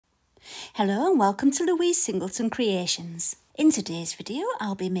Hello and welcome to Louise Singleton Creations. In today's video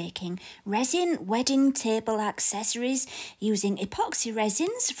I'll be making resin wedding table accessories using epoxy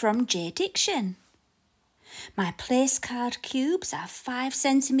resins from JDiction. My place card cubes are 5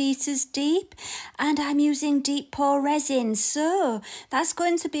 centimeters deep and I'm using deep pour resin, so that's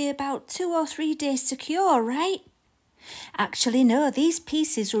going to be about 2 or 3 days to cure, right? Actually no, these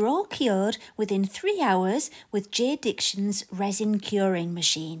pieces were all cured within 3 hours with JDiction's resin curing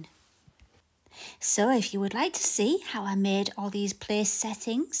machine. So if you would like to see how I made all these place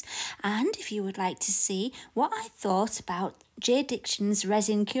settings, and if you would like to see what I thought about JDiction's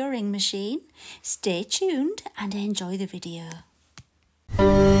resin curing machine, stay tuned and enjoy the video.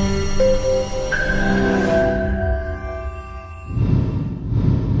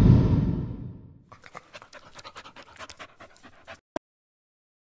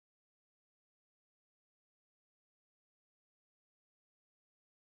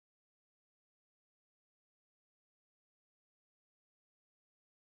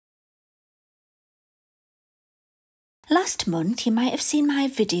 Last month you might have seen my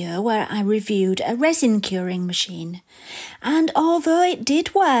video where I reviewed a resin curing machine, and although it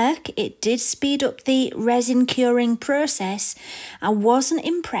did work, it did speed up the resin curing process, I wasn't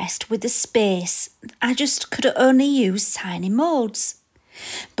impressed with the space. I just could only use tiny moulds.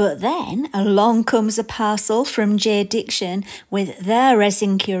 But then along comes a parcel from JDiction with their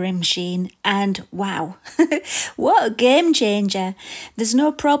resin curing machine, and wow, what a game changer. There's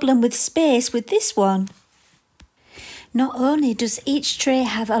no problem with space with this one. Not only does each tray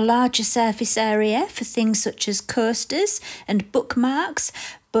have a larger surface area for things such as coasters and bookmarks,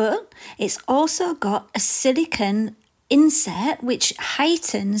 but it's also got a silicone insert which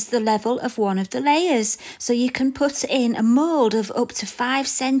heightens the level of one of the layers, so you can put in a mould of up to 5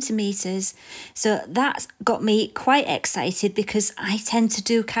 centimeters. So that got me quite excited because I tend to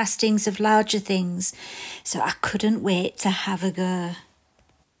do castings of larger things, so I couldn't wait to have a go.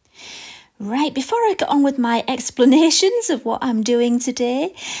 Right, before I get on with my explanations of what I'm doing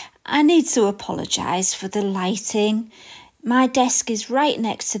today, I need to apologise for the lighting. My desk is right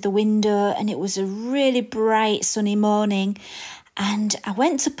next to the window and it was a really bright sunny morning, and I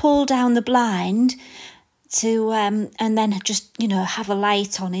went to pull down the blind to and then just, have a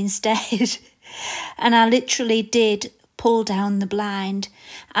light on instead. And I literally did pull down the blind.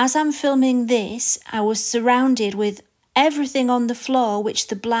 As I'm filming this, I was surrounded with everything on the floor which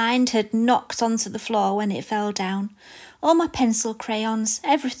the blind had knocked onto the floor when it fell down. All my pencil crayons,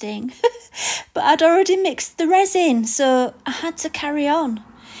 everything. But I'd already mixed the resin, so I had to carry on.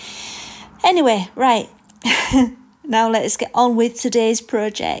 Anyway, right. Now let's get on with today's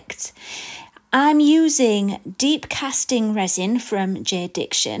project. I'm using deep casting resin from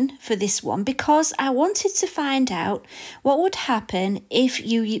JDiction for this one because I wanted to find out what would happen if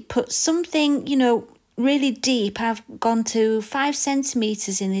you put something, really deep. I've gone to 5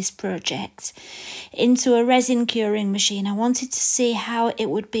 centimeters in this project into a resin curing machine. I wanted to see how it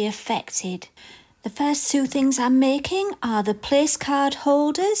would be affected. The first 2 things I'm making are the place card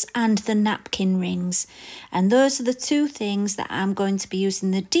holders and the napkin rings, and those are the 2 things that I'm going to be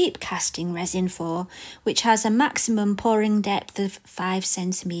using the deep casting resin for, which has a maximum pouring depth of 5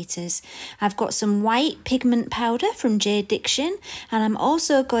 centimeters. I've got some white pigment powder from JDiction, and I'm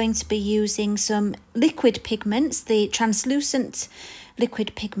also going to be using some liquid pigments, the translucent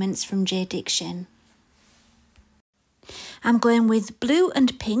liquid pigments from JDiction. I'm going with blue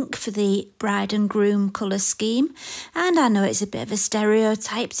and pink for the bride and groom colour scheme, and I know it's a bit of a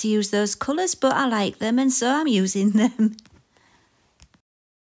stereotype to use those colours, but I like them and so I'm using them.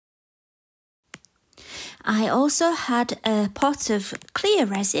 I also had a pot of clear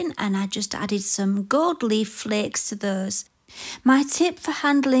resin and I just added some gold leaf flakes to those. My tip for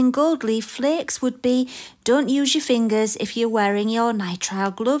handling gold leaf flakes would be don't use your fingers if you're wearing your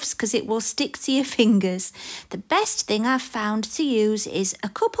nitrile gloves because it will stick to your fingers. The best thing I've found to use is a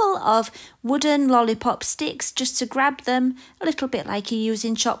couple of wooden lollipop sticks, just to grab them a little bit like you're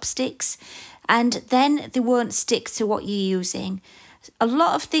using chopsticks, and then they won't stick to what you're using. A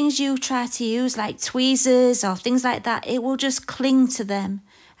lot of things you try to use like tweezers or things like that, it will just cling to them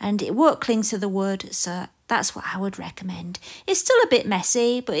and it won't cling to the wood, so that's what I would recommend. It's still a bit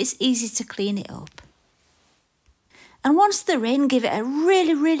messy, but it's easy to clean it up. And once they're in, give it a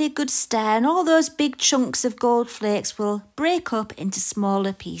really good stir and all those big chunks of gold flakes will break up into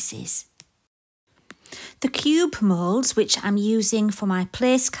smaller pieces. The cube moulds, which I'm using for my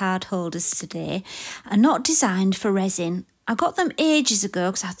place card holders today, are not designed for resin. I got them ages ago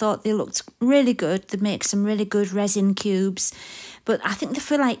because I thought they looked really good. They make some really good resin cubes, but I think they're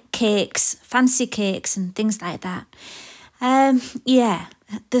for like cakes, fancy cakes and things like that. Yeah,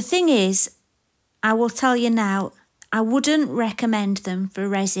 The thing is, I will tell you now, I wouldn't recommend them for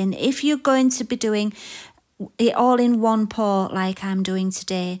resin. If you're going to be doing it all in one pour like I'm doing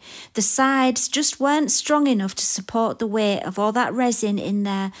today, the sides just weren't strong enough to support the weight of all that resin in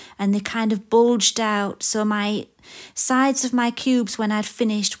there, and they kind of bulged out, so my sides of my cubes when I'd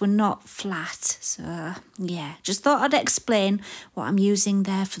finished were not flat. So yeah, just thought I'd explain what I'm using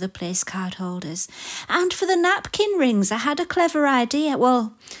there for the place card holders. And for the napkin rings, I had a clever idea.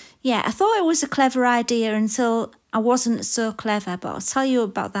 Well, yeah, I thought it was a clever idea until I wasn't so clever, but I'll tell you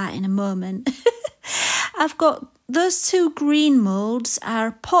about that in a moment. I've got those two green moulds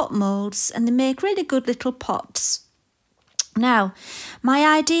are pot moulds, and they make really good little pots. Now, my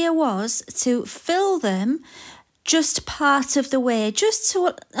idea was to fill them just part of the way,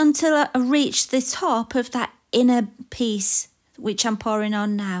 until I reach the top of that inner piece, which I'm pouring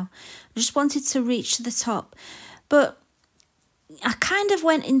on now. I just wanted to reach the top, but I kind of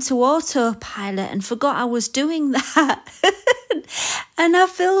went into autopilot and forgot I was doing that. And I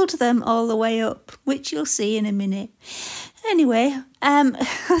filled them all the way up, which you'll see in a minute. Anyway,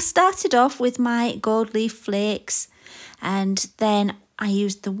 I started off with my gold leaf flakes, and then I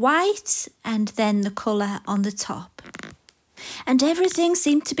used the white and then the colour on the top. And everything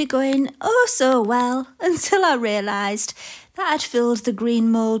seemed to be going oh so well until I realised that I'd filled the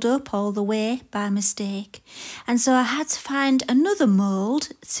green mould up all the way by mistake. And so I had to find another mould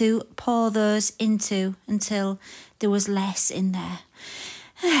to pour those into until there was less in there.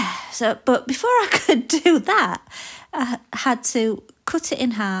 But before I could do that, I had to cut it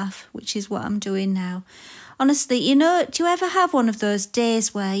in half, which is what I'm doing now. Honestly, you know, do you ever have one of those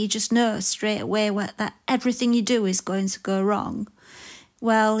days where you just know straight away that everything you do is going to go wrong?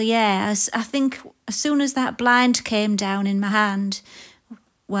 Well, yeah, I think as soon as that blind came down in my hand,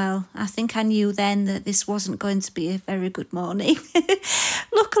 well, I think I knew then that this wasn't going to be a very good morning.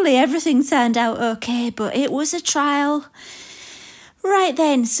 Luckily, everything turned out okay, but it was a trial. Right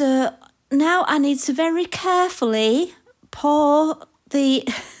then, so now I need to very carefully pour the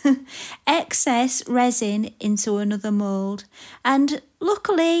excess resin into another mould. And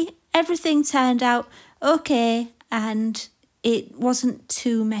luckily, everything turned out okay, and it wasn't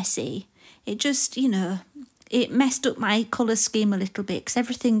too messy. It just, you know, it messed up my colour scheme a little bit because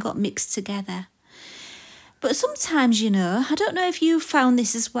everything got mixed together. But sometimes, you know, I don't know if you found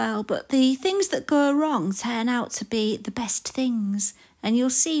this as well, but the things that go wrong turn out to be the best things. And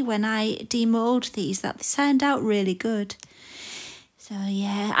you'll see when I demould these that they turned out really good. So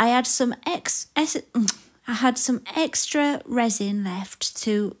yeah, I had some extra resin left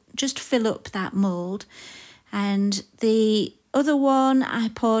to just fill up that mould. And the other one I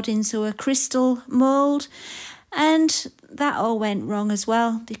poured into a crystal mould, and that all went wrong as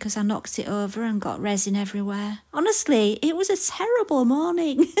well because I knocked it over and got resin everywhere. Honestly, it was a terrible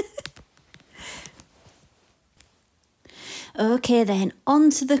morning. Okay then, on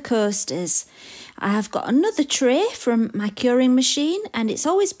to the coasters. I've got another tray from my curing machine, and it's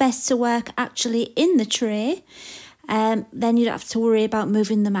always best to work actually in the tray. Then you don't have to worry about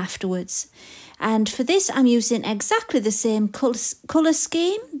moving them afterwards. And for this, I'm using exactly the same colour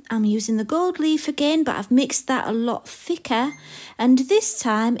scheme. I'm using the gold leaf again, but I've mixed that a lot thicker. And this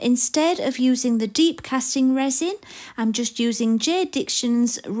time, instead of using the deep casting resin, I'm just using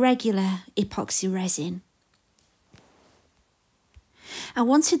JDiction's regular epoxy resin. I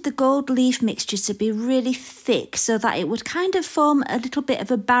wanted the gold leaf mixture to be really thick so that it would kind of form a little bit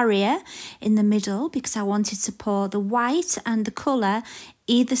of a barrier in the middle, because I wanted to pour the white and the colour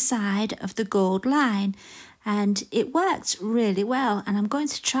either side of the gold line, and it worked really well. And I'm going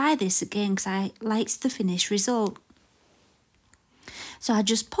to try this again because I liked the finished result. So I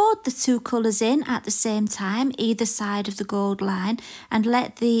just poured the two colours in at the same time, either side of the gold line, and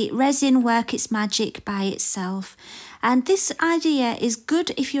let the resin work its magic by itself. And this idea is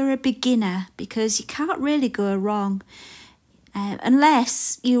good if you're a beginner, because you can't really go wrong.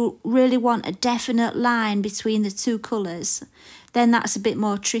 Unless you really want a definite line between the two colours, then that's a bit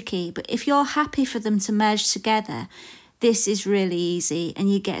more tricky. But if you're happy for them to merge together, this is really easy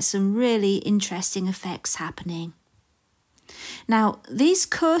and you get some really interesting effects happening. Now, these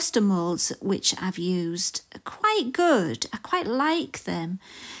coaster moulds which I've used are quite good. I quite like them.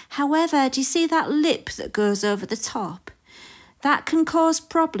 However, do you see that lip that goes over the top? That can cause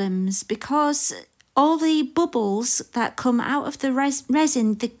problems because all the bubbles that come out of the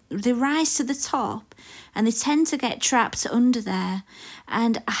resin, they rise to the top and they tend to get trapped under there.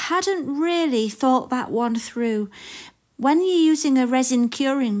 And I hadn't really thought that one through. When you're using a resin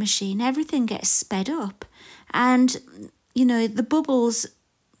curing machine, everything gets sped up, and you know, the bubbles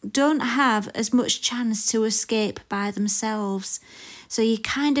don't have as much chance to escape by themselves. So you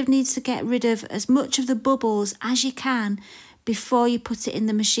kind of need to get rid of as much of the bubbles as you can before you put it in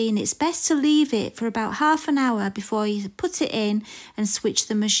the machine. It's best to leave it for about half an hour before you put it in and switch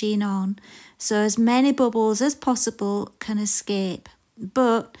the machine on, so as many bubbles as possible can escape.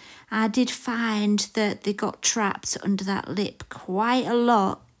 But I did find that they got trapped under that lip quite a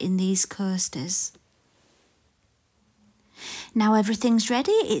lot in these coasters. Now everything's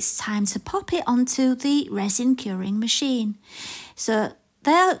ready, it's time to pop it onto the resin curing machine. So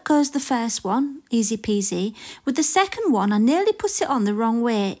there goes the first one, easy peasy. With the second one, I nearly put it on the wrong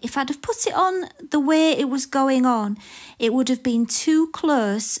way. If I'd have put it on the way it was going on, it would have been too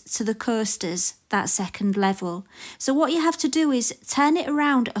close to the coasters, that second level. So what you have to do is turn it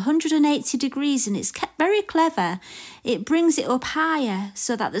around 180 degrees, and it's very clever. It brings it up higher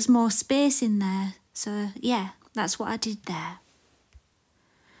so that there's more space in there. So yeah, that's what I did there.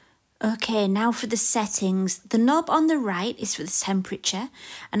 Okay, now for the settings. The knob on the right is for the temperature,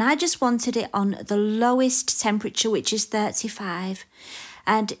 and I just wanted it on the lowest temperature, which is 35.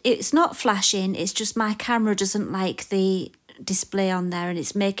 And it's not flashing, it's just my camera doesn't like the display on there and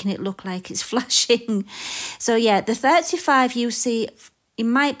it's making it look like it's flashing. So yeah, the 35 you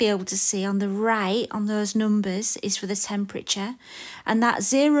might be able to see on the right on those numbers is for the temperature, and that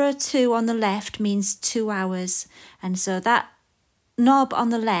 02 on the left means 2 hours, and so that knob on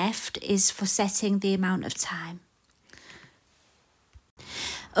the left is for setting the amount of time.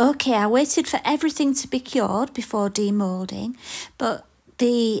 Okay, I waited for everything to be cured before demoulding, but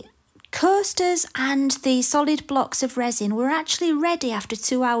the coasters and the solid blocks of resin were actually ready after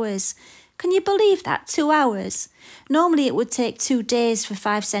 2 hours. Can you believe that? 2 hours? Normally it would take 2 days for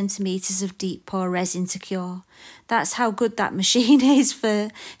 5 centimetres of deep pore resin to cure. That's how good that machine is for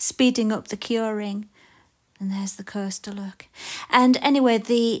speeding up the curing. And there's the coaster, look. And anyway,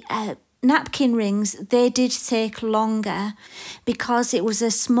 the napkin rings, they did take longer because it was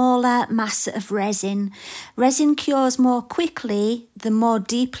a smaller mass of resin. Resin cures more quickly the more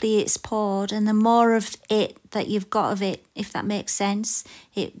deeply it's poured, and the more of it that you've got of it, if that makes sense.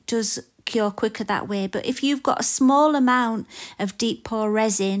 It does cure quicker that way. But if you've got a small amount of deep pore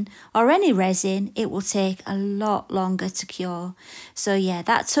resin or any resin, it will take a lot longer to cure. So yeah,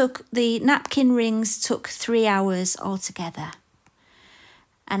 the napkin rings took 3 hours altogether.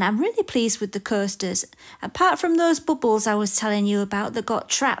 And I'm really pleased with the coasters. Apart from those bubbles I was telling you about that got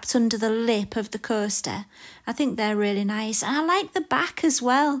trapped under the lip of the coaster, I think they're really nice. And I like the back as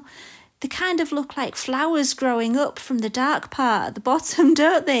well. They kind of look like flowers growing up from the dark part at the bottom,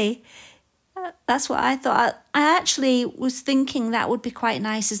 don't they? That's what I thought. I actually was thinking that would be quite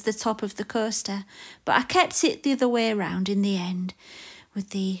nice as the top of the coaster, but I kept it the other way around in the end,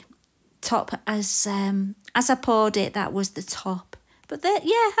 with the top as I poured it, that was the top. But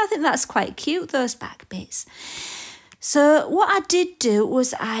yeah, I think that's quite cute, those back bits. So what I did do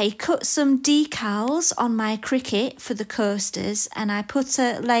was I cut some decals on my Cricut for the coasters, and I put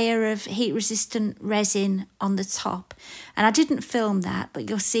a layer of heat-resistant resin on the top. And I didn't film that, but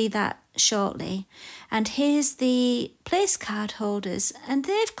you'll see that shortly. And here's the place card holders, and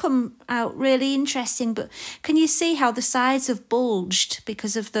they've come out really interesting, but can you see how the sides have bulged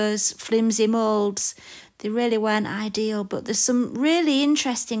because of those flimsy moulds? They really weren't ideal, but there's some really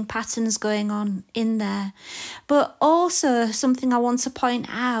interesting patterns going on in there. But also something I want to point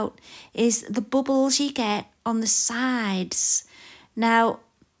out is the bubbles you get on the sides. Now,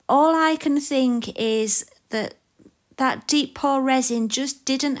 all I can think is that deep pore resin just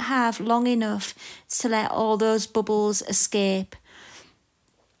didn't have long enough to let all those bubbles escape.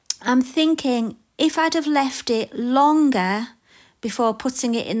 I'm thinking if I'd have left it longer before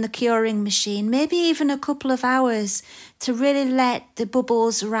putting it in the curing machine, maybe even a couple of hours, to really let the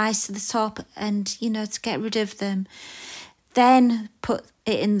bubbles rise to the top and, you know, to get rid of them, then put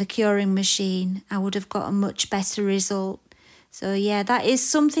it in the curing machine, I would have got a much better result. So yeah, that is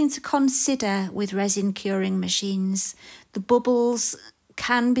something to consider with resin curing machines. The bubbles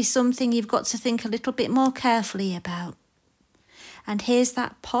can be something you've got to think a little bit more carefully about. And here's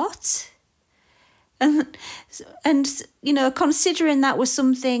that pot. And you know, considering that was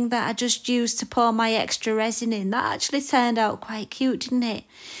something that I just used to pour my extra resin in, that actually turned out quite cute, didn't it?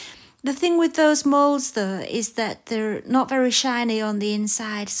 The thing with those moulds though is that they're not very shiny on the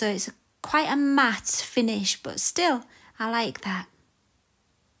inside, so it's quite a matte finish, but still, I like that.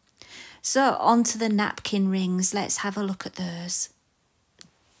 So on to the napkin rings, let's have a look at those.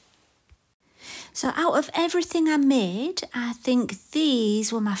 So out of everything I made, I think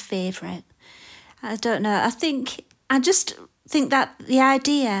these were my favourite. I don't know, I just think that the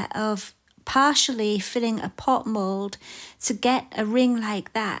idea of partially filling a pot mould to get a ring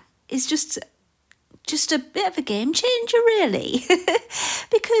like that is just just a bit of a game changer, really,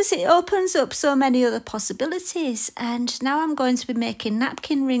 because it opens up so many other possibilities. And now I'm going to be making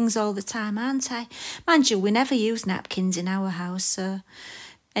napkin rings all the time, aren't I? Mind you, we never use napkins in our house, so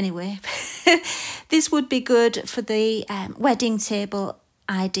anyway, this would be good for the wedding table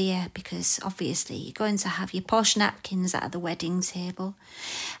idea, because obviously you're going to have your posh napkins at the wedding table.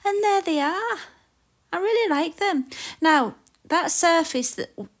 And there they are. I really like them. Now, that surface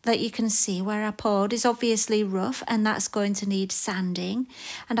that you can see where I poured is obviously rough, and that's going to need sanding.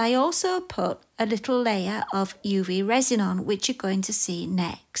 And I also put a little layer of UV resin on, which you're going to see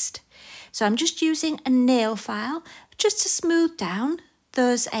next. So I'm just using a nail file just to smooth down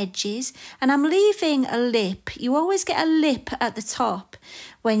those edges, and I'm leaving a lip. You always get a lip at the top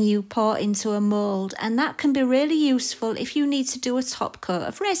when you pour into a mould, and that can be really useful if you need to do a top coat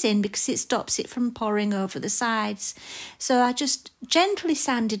of resin, because it stops it from pouring over the sides. So I just gently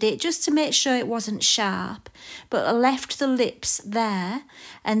sanded it just to make sure it wasn't sharp, but I left the lips there,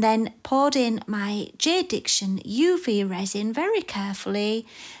 and then poured in my JDiction UV resin very carefully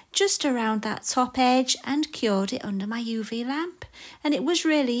just around that top edge and cured it under my UV lamp. And it was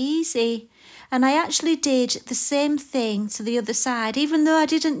really easy. And I actually did the same thing to the other side, even though I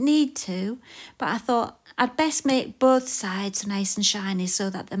didn't need to, but I thought I'd best make both sides nice and shiny so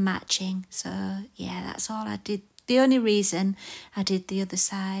that they're matching. So yeah, that's all I did. The only reason I did the other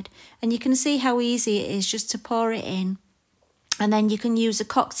side. And you can see how easy it is just to pour it in. And then you can use a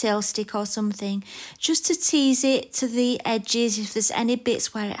cocktail stick or something just to tease it to the edges if there's any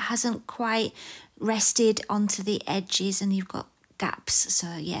bits where it hasn't quite rested onto the edges and you've got gaps.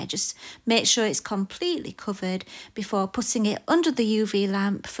 So yeah, just make sure it's completely covered before putting it under the UV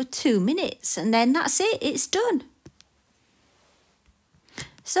lamp for 2 minutes, and then that's it, it's done.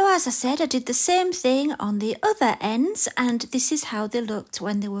 So as I said, I did the same thing on the other ends, and this is how they looked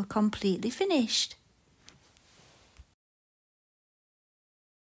when they were completely finished.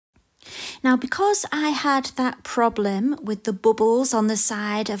 Now, because I had that problem with the bubbles on the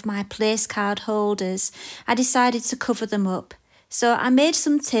side of my place card holders, I decided to cover them up. So I made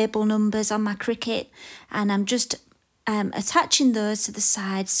some table numbers on my Cricut, and I'm just attaching those to the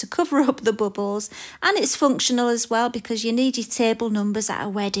sides to cover up the bubbles. And it's functional as well, because you need your table numbers at a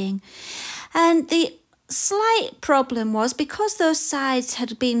wedding. And the slight problem was, because those sides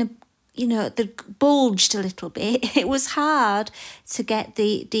had been, you know, they bulged a little bit, it was hard to get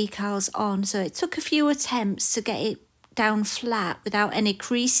the decals on. So it took a few attempts to get it down flat without any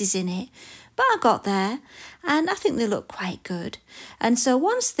creases in it. But I got there, and I think they look quite good. And so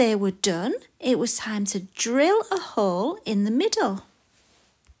once they were done, it was time to drill a hole in the middle.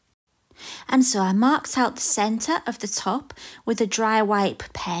 And so I marked out the centre of the top with a dry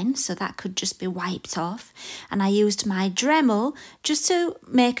wipe pen, so that could just be wiped off. And I used my Dremel just to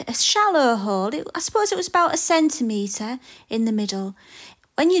make a shallow hole. I suppose it was about 1 centimetre in the middle.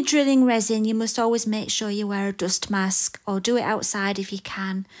 When you're drilling resin, you must always make sure you wear a dust mask, or do it outside if you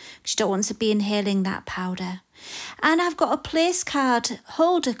can, because you don't want to be inhaling that powder. And I've got a place card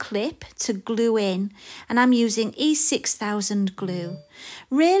holder clip to glue in, and I'm using E6000 glue.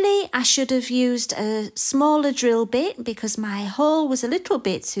 Really, I should have used a smaller drill bit because my hole was a little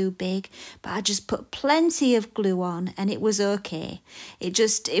bit too big, but I just put plenty of glue on and it was okay.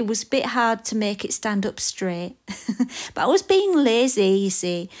 It was a bit hard to make it stand up straight. But I was being lazy, you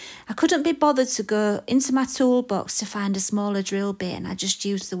see. I couldn't be bothered to go into my toolbox to find a smaller drill bit, and I just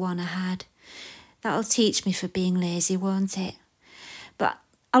used the one I had. That'll teach me for being lazy, won't it? But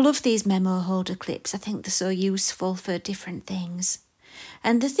I love these memo holder clips. I think they're so useful for different things.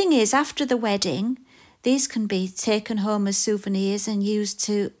 And the thing is, after the wedding, these can be taken home as souvenirs and used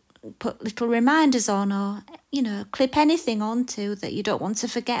to put little reminders on, or, you know, clip anything onto that you don't want to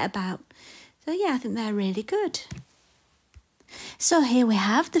forget about. So yeah, I think they're really good. So here we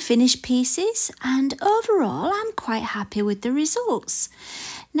have the finished pieces, and overall I'm quite happy with the results.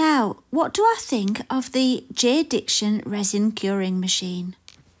 Now, what do I think of the JDiction resin curing machine?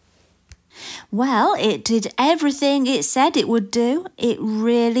 Well, it did everything it said it would do. It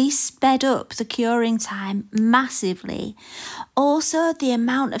really sped up the curing time massively. Also, the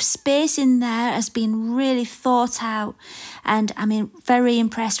amount of space in there has been really thought out, and I'm very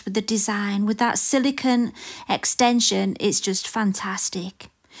impressed with the design. With that silicone extension, it's just fantastic.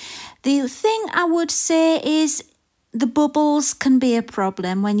 The thing I would say is the bubbles can be a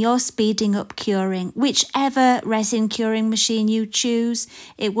problem when you're speeding up curing. Whichever resin curing machine you choose,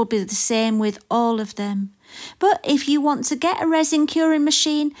 it will be the same with all of them. But if you want to get a resin curing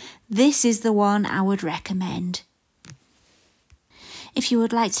machine, this is the one I would recommend. If you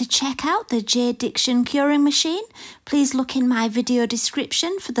would like to check out the JDiction curing machine, please look in my video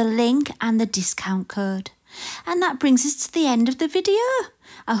description for the link and the discount code. And that brings us to the end of the video.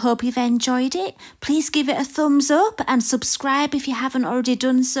 I hope you've enjoyed it. Please give it a thumbs up and subscribe if you haven't already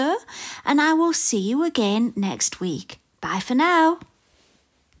done so. And I will see you again next week. Bye for now.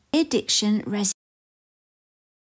 JDiction Resin.